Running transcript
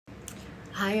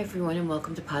Hi everyone and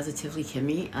welcome to Positively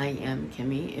Kimmie. I am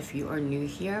Kimmie. If you are new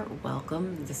here,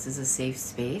 welcome. This is a safe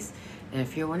space. And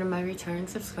if you're one of my return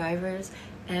subscribers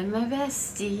and my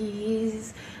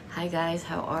besties, hi guys,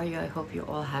 how are you? I hope you're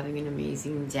all having an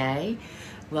amazing day.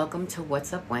 Welcome to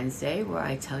What's Up Wednesday, where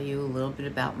I tell you a little bit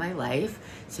about my life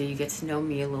so you get to know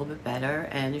me a little bit better.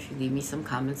 And if you leave me some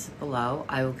comments below,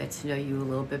 I will get to know you a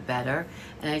little bit better.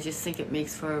 And I just think it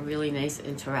makes for a really nice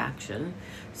interaction.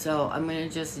 So I'm going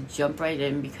to just jump right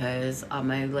in because on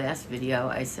my last video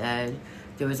I said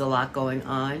there was a lot going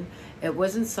on. It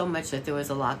wasn't so much that there was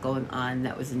a lot going on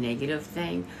that was a negative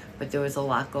thing, but there was a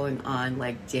lot going on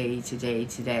like day to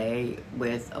day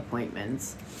with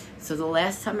appointments. So the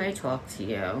last time I talked to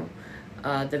you,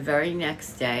 the very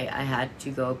next day I had to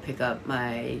go pick up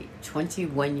my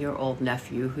 21-year-old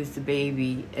nephew, who's the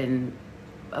baby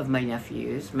of my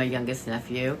nephews, my youngest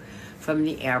nephew, from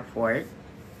the airport.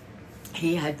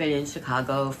 He had been in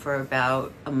Chicago for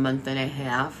about a month and a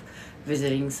half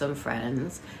visiting some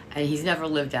friends, and he's never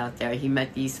lived out there. He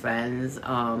met these friends,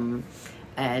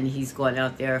 and he's gone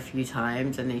out there a few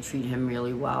times, and they treat him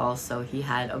really well, so he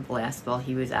had a blast while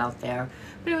he was out there.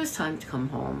 But it was time to come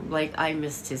home. Like, I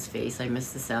missed his face. I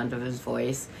missed the sound of his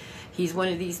voice. He's one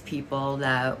of these people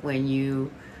that when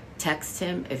you text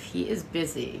him, if he is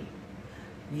busy,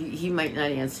 he might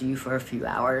not answer you for a few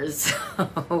hours.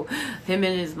 So him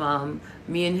and his mom,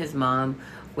 me and his mom,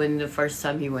 when the first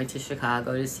time he went to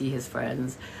Chicago to see his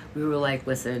friends, we were like,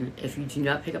 listen, if you do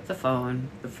not pick up the phone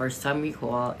the first time we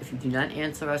call, if you do not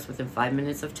answer us within 5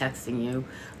 minutes of texting you,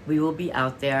 we will be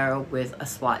out there with a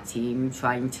SWAT team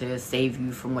trying to save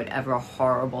you from whatever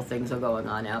horrible things are going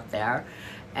on out there.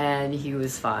 And he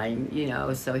was fine, you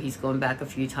know, so he's going back a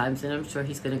few times, and I'm sure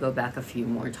he's going to go back a few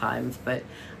more times. But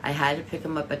I had to pick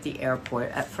him up at the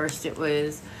airport. At first it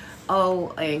was,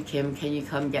 oh, Aunt Kim, can you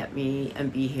come get me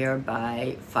and be here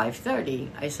by 5:30?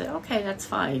 I said, okay, that's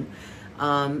fine.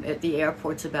 At the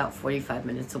airport's about 45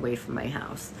 minutes away from my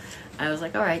house. I was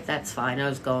like, all right, that's fine. I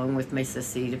was going with my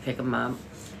sissy to pick him up.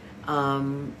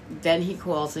 Then he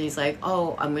calls and he's like,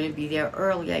 oh, I'm going to be there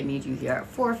early. I need you here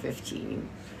at 4:15.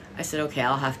 I said, okay,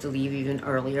 I'll have to leave even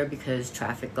earlier because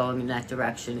traffic going in that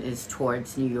direction is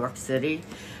towards New York City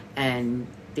and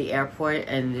the airport,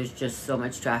 and there's just so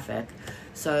much traffic.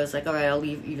 So I was like, all right, I'll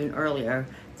leave even earlier.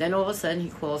 Then all of a sudden he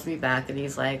calls me back and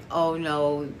he's like, oh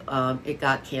no, it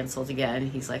got canceled again.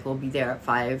 He's like, we'll be there at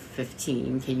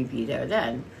 5:15. Can you be there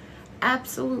then?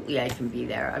 Absolutely, I can be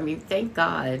there. I mean, thank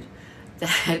God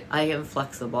that I am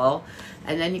flexible.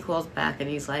 And then he calls back and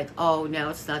he's like, oh, now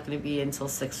it's not going to be until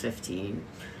 6:15.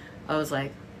 I was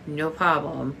like, no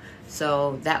problem.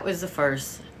 So that was the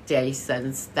first day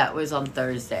since, that was on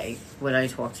Thursday when I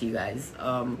talked to you guys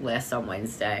last on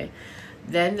Wednesday.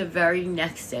 Then the very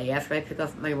next day, after I pick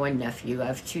up my one nephew, I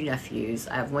have two nephews.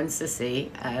 I have one sissy,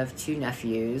 I have two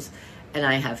nephews, and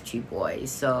I have two boys.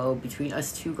 So between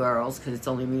us two girls, because it's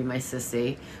only me and my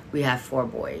sissy, we have four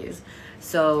boys.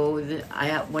 So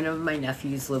one of my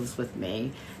nephews lives with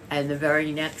me, and the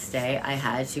very next day I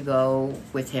had to go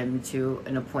with him to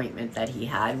an appointment that he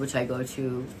had, which I go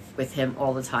to with him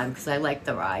all the time because I like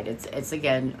the ride. It's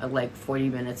again like 40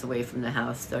 minutes away from the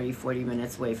house, 40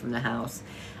 minutes away from the house,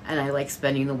 and I like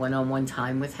spending the one-on-one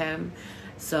time with him.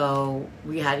 So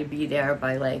we had to be there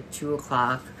by like 2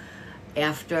 o'clock.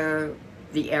 After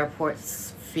the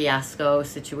airport's fiasco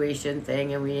situation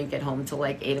thing, and we didn't get home till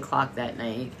like 8 o'clock that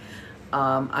night,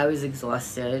 I was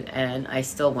exhausted, and I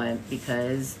still went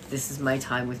because this is my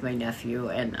time with my nephew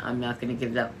and I'm not going to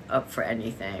give that up for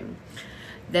anything.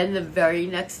 Then the very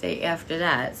next day after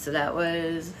that, so that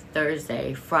was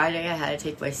Thursday, Friday I had to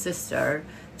take my sister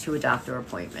to a doctor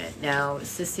appointment. Now,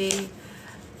 Sissy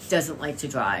doesn't like to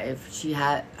drive.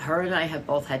 Her and I have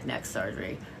both had neck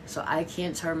surgery, so I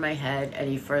can't turn my head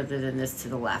any further than this to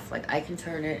the left. Like, I can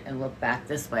turn it and look back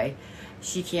this way.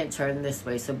 She can't turn this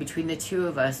way. So between the two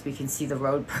of us, we can see the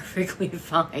road perfectly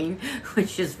fine,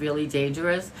 which is really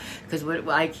dangerous because what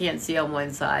I can't see on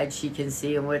one side, she can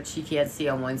see, and what she can't see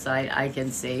on one side, I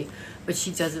can see. But she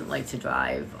doesn't like to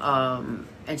drive, and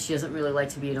she doesn't really like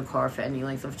to be in a car for any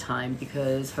length of time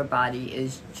because her body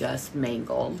is just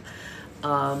mangled.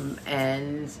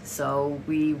 And so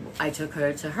I took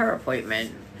her to her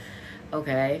appointment.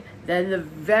 Okay, then the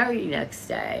very next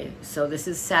day, so this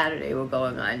is Saturday we're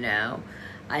going on now,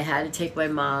 I had to take my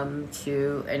mom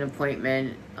to an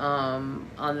appointment on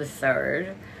the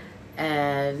 3rd,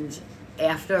 and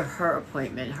after her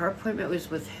appointment was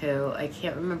with who? I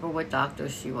can't remember what doctor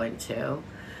she went to.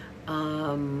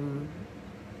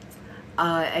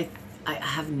 I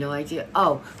have no idea.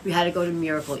 Oh, we had to go to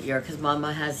Miracle Ear because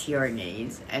Mama has hearing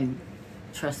aids, and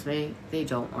trust me, they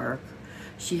don't work.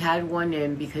 She had one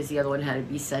in because the other one had to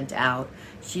be sent out.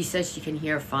 She says she can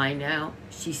hear fine now.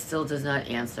 She still does not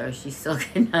answer. She still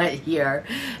cannot hear,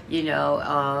 you know,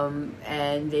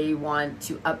 and they want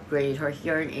to upgrade her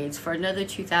hearing aids for another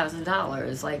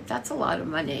 $2,000. Like, that's a lot of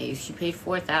money. She paid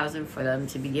 $4,000 for them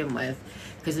to begin with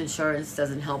because insurance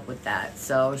doesn't help with that.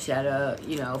 So she had to,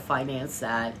 you know, finance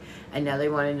that. And now they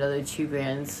want another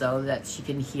 $2,000 so that she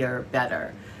can hear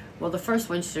better. Well, the first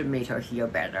one should have made her hear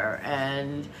better.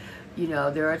 And you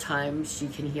know, there are times she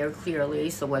can hear clearly,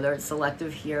 so whether it's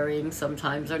selective hearing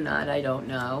sometimes or not, I don't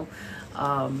know.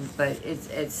 But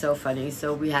it's so funny.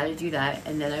 So we had to do that,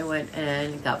 and then I went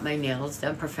and got my nails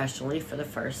done professionally for the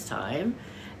first time,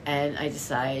 and I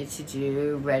decided to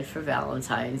do red for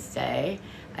Valentine's Day.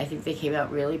 I think they came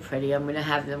out really pretty. I'm going to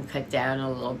have them cut down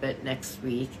a little bit next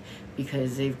week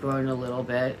because they've grown a little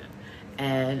bit.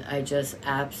 And I just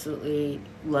absolutely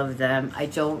love them.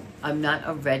 I'm not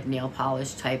a red nail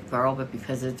polish type girl, but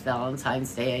because it's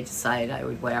Valentine's Day, I decided I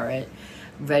would wear it.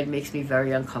 Red makes me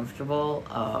very uncomfortable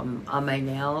on my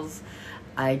nails.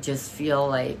 I just feel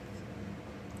like,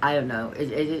 I don't know,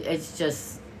 it's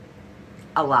just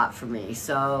a lot for me.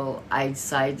 So I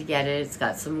decided to get it. It's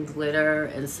got some glitter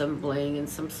and some bling and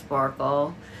some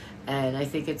sparkle. And I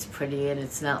think it's pretty, and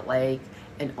it's not like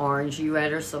an orangey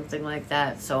red or something like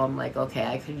that. So I'm like, okay,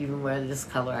 I could even wear this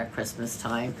color at Christmas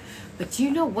time. But do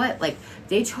you know what? Like,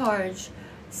 they charge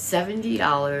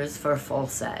 $70 for a full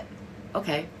set.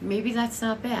 Okay, maybe that's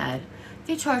not bad.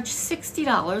 They charge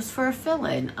 $60 for a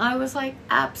fill-in. I was like,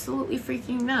 absolutely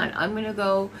freaking not. I'm gonna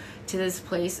go to this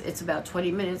place. It's about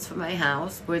 20 minutes from my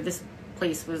house, where this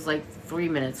place was like 3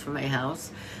 minutes from my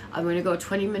house. I'm going to go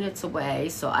 20 minutes away,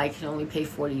 so I can only pay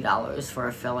 $40 for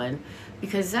a fill-in,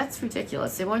 because that's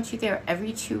ridiculous. They want you there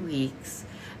every 2 weeks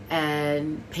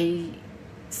and pay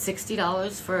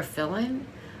 $60 for a fill-in.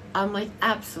 I'm like,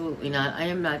 absolutely not. I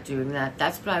am not doing that.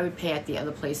 That's what I would pay at the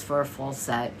other place for a full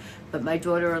set. But my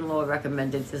daughter-in-law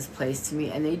recommended this place to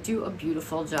me, and they do a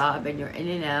beautiful job, and you're in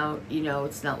and out. You know,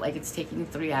 it's not like it's taking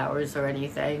 3 hours or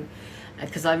anything,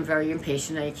 because I'm very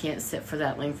impatient. I can't sit for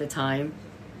that length of time.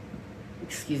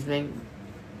 Excuse me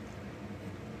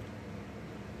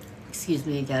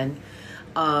again.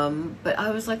 But I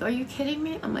was like, are you kidding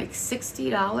me? I'm like,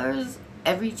 $60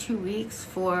 every 2 weeks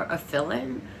for a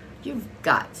fill-in? You've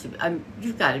got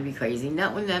to be crazy.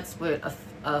 Not when that's what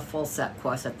a full set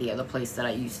costs at the other place that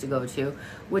I used to go to,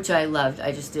 which I loved.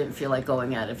 I just didn't feel like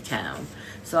going out of town.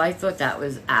 So I thought that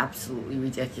was absolutely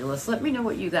ridiculous. Let me know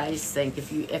what you guys think.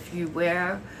 If you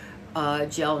wear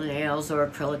gel nails or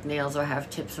acrylic nails or have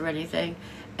tips or anything,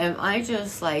 am I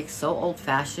just like so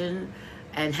old-fashioned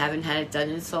and haven't had it done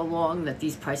in so long that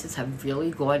these prices have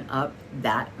really gone up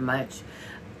that much?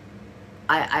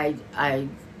 I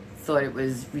thought it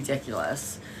was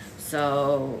ridiculous.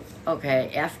 So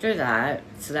okay, after that,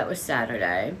 so that was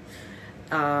Saturday.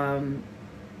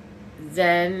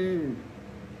 Then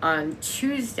on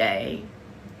Tuesday,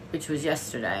 which was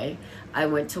yesterday, I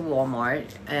went to Walmart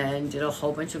and did a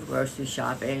whole bunch of grocery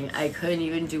shopping. I couldn't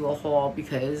even do a haul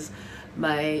because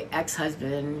my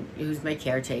ex-husband, who's my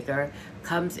caretaker,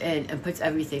 comes in and puts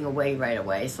everything away right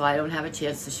away. So I don't have a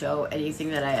chance to show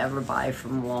anything that I ever buy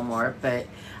from Walmart, but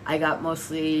I got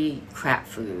mostly crap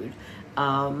food.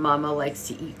 Mama likes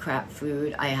to eat crap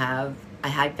food. I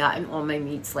had gotten all my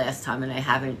meats last time, and I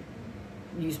haven't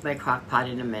used my crock pot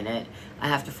in a minute. I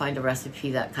have to find a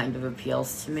recipe that kind of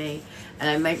appeals to me, and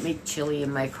I might make chili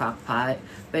in my crock pot,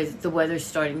 but the weather's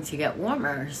starting to get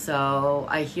warmer, so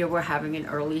I hear we're having an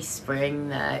early spring,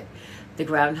 that the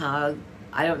groundhog,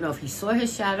 I don't know if he saw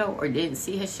his shadow or didn't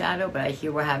see his shadow, but I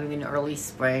hear we're having an early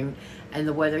spring, and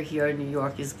the weather here in New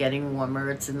York is getting warmer.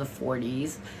 It's in the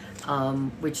 40s,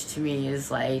 which to me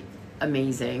is like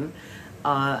amazing.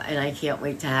 And I can't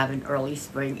wait to have an early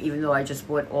spring, even though I just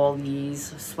bought all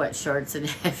these sweatshirts and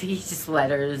heavy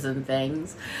sweaters and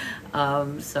things.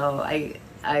 So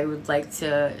I would like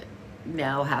to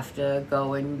now have to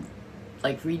go and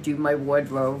like redo my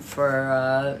wardrobe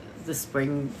for the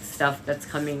spring stuff that's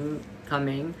coming.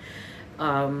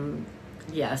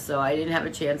 Yeah, so I didn't have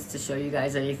a chance to show you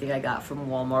guys anything I got from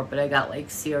Walmart, but I got like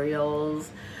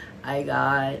cereals. I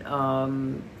got,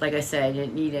 like I said, I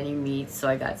didn't need any meat, so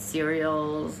I got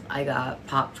cereals. I got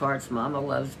Pop-Tarts. Mama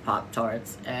loves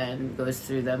Pop-Tarts and goes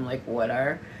through them like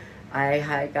water. I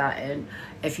had gotten,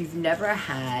 if you've never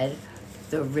had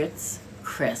the Ritz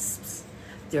Crisps,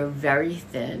 they're very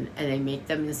thin, and they make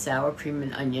them in sour cream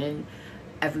and onion.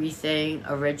 Everything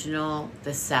original.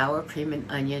 The sour cream and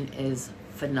onion is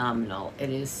phenomenal. It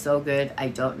is so good. I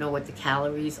don't know what the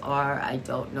calories are. I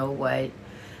don't know what...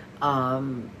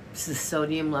 the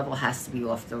sodium level has to be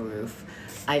off the roof.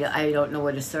 I don't know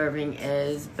what a serving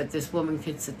is, but this woman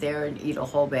could sit there and eat a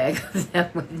whole bag of them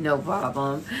with no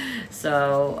problem.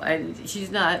 So, and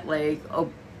she's not like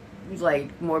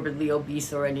morbidly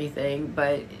obese or anything,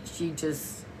 but she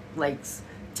just likes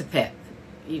to pick.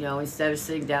 You know, instead of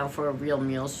sitting down for a real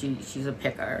meal, she's a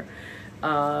picker.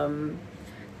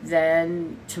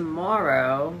 Then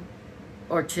tomorrow,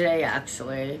 or today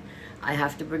actually, I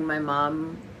have to bring my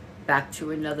mom back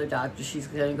to another doctor. She's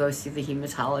going to go see the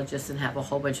hematologist and have a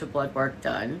whole bunch of blood work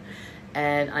done.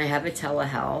 And I have a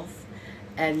telehealth.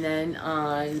 And then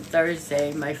on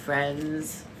Thursday, my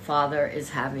friend's father is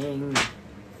having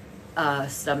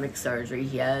stomach surgery.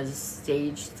 He has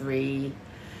stage 3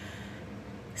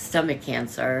 stomach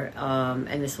cancer,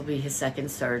 and this will be his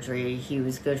second surgery. He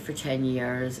was good for 10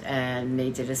 years, and they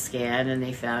did a scan and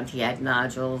they found he had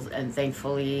nodules, and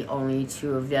thankfully only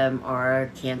 2 of them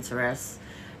are cancerous,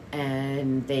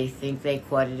 and they think they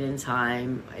caught it in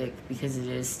time because it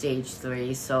is stage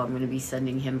 3. So I'm going to be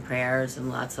sending him prayers and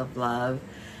lots of love.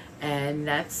 And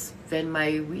that's been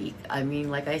my week. I mean,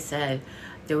 like I said,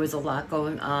 there was a lot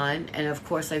going on, and of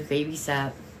course I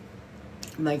babysat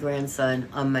my grandson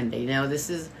on Monday. Now, this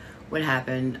is what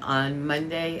happened. On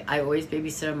Monday, I always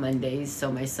babysit on Mondays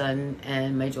so my son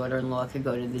and my daughter-in-law could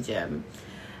go to the gym.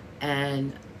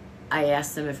 And I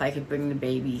asked them if I could bring the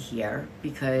baby here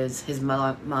because his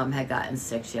mom had gotten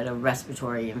sick. She had a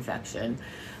respiratory infection.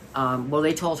 Well,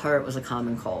 they told her it was a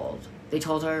common cold. They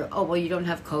told her, oh, well, you don't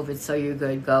have COVID, so you're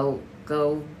good. Go,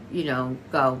 you know,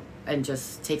 go and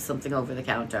just take something over the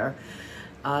counter.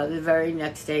 The very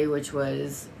next day, which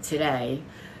was today,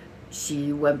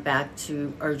 she went back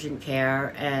to urgent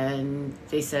care, and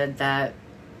they said that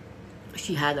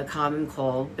she had a common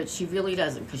cold, but she really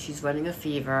doesn't because she's running a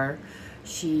fever.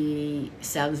 She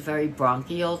sounds very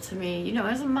bronchial to me. You know,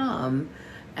 as a mom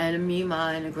and a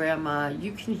mima and a grandma,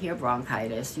 you can hear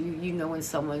bronchitis. You know when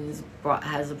someone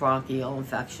has a bronchial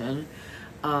infection.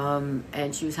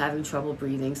 And she was having trouble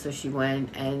breathing, so she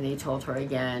went and they told her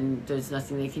again, there's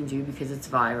nothing they can do because it's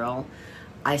viral.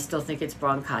 I still think it's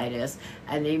bronchitis.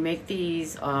 And they make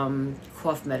these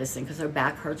cough medicine because her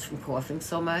back hurts from coughing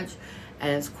so much,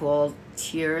 and it's called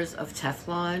Tears of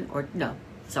Teflon, or no,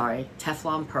 sorry,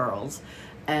 Teflon Pearls.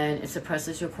 And it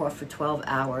suppresses your cough for 12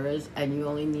 hours, and you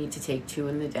only need to take 2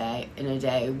 in a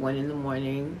day, 1 in the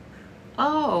morning.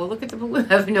 Oh, look at the balloon.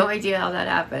 I have no idea how that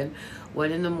happened.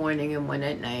 1 in the morning and 1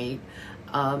 at night.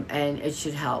 And it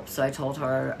should help. So I told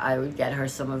her I would get her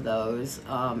some of those.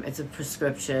 It's a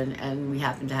prescription, and we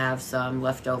happen to have some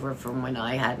left over from when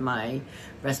I had my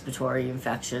respiratory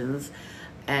infections.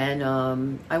 And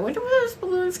I wonder where those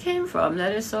balloons came from.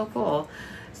 That is so cool.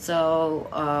 So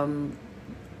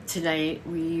tonight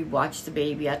we watched the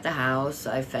baby at the house.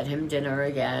 I fed him dinner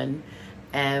again,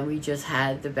 and we just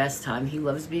had the best time. He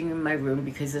loves being in my room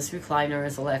because this recliner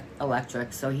is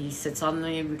electric, so he sits on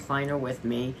the recliner with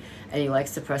me, and he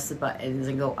likes to press the buttons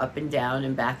and go up and down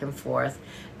and back and forth.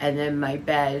 And then my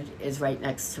bed is right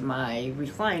next to my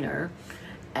recliner,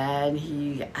 and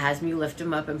he has me lift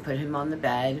him up and put him on the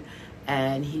bed,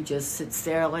 and he just sits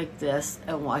there like this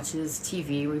and watches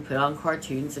TV. We put on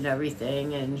cartoons and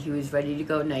everything, and he was ready to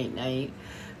go night-night.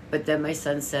 But then my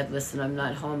son said, listen, I'm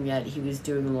not home yet. He was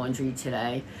doing laundry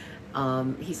today.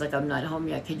 He's like, I'm not home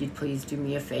yet. Could you please do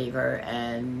me a favor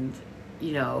and,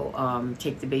 you know,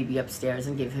 take the baby upstairs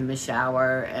and give him a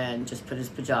shower and just put his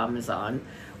pajamas on,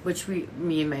 which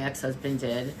me and my ex-husband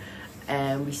did.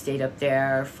 And we stayed up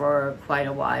there for quite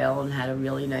a while and had a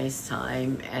really nice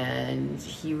time. And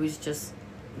he was just,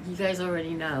 you guys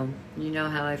already know. You know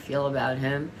how I feel about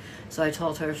him. So I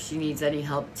told her if she needs any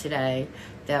help today,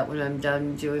 that when I'm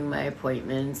done doing my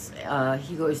appointments,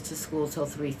 he goes to school till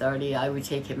 3:30. I would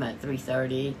take him at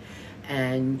 3:30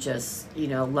 and just, you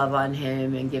know, love on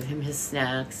him and give him his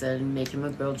snacks and make him a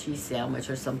grilled cheese sandwich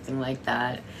or something like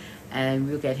that. And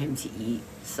we'll get him to eat.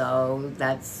 So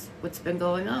that's what's been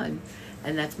going on.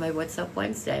 And that's my What's Up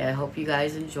Wednesday. I hope you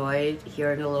guys enjoyed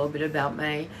hearing a little bit about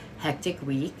my hectic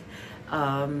week.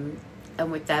 And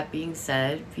with that being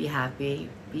said, be happy,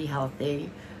 be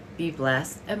healthy, be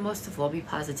blessed, and most of all, be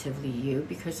positively you,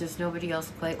 because there's nobody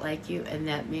else quite like you, and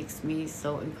that makes me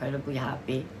so incredibly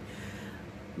happy.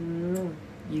 You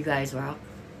guys rock.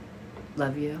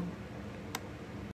 Love you.